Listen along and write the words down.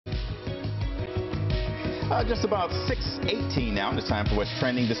Just about 6:18 now, and it's time for what's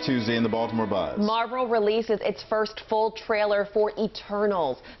trending this Tuesday in the Baltimore Buzz. Marvel releases its first full trailer for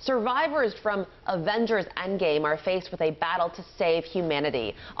Eternals. Survivors from Avengers Endgame are faced with a battle to save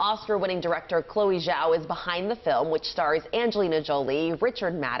humanity. Oscar-winning director Chloe Zhao is behind the film, which stars Angelina Jolie,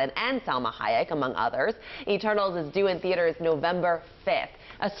 Richard Madden, and Salma Hayek, among others. Eternals is due in theaters November 5th.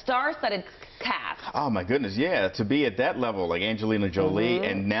 A star-studded cast. Oh my goodness, yeah, to be at that level like Angelina Jolie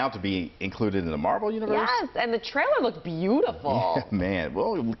and now to be included in the Marvel universe. Yes, and the trailer looked beautiful. Yeah, man,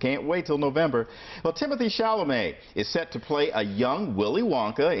 well, we can't wait till November. Well, Timothée Chalamet is set to play a young Willy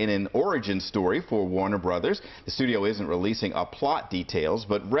Wonka in an origin story for Warner Brothers. The studio isn't releasing plot details,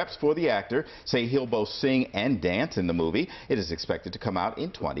 but reps for the actor say he'll both sing and dance in the movie. It is expected to come out in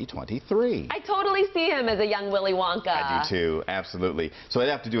 2023. I totally see him as a young Willy Wonka. I do too, absolutely. So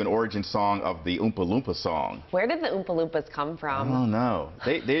they'd have to do an origin song of the Oompa Loompa song. Where did the Oompa Loompas come from? I don't know.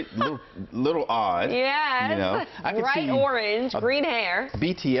 They're little odd. Yes. You know, I can bright see orange, green hair.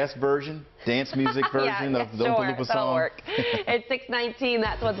 BTS version, dance music version of the Oompa Loompa song. That'll work. It's 6:19.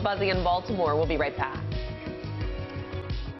 That's what's buzzing in Baltimore. We'll be right back.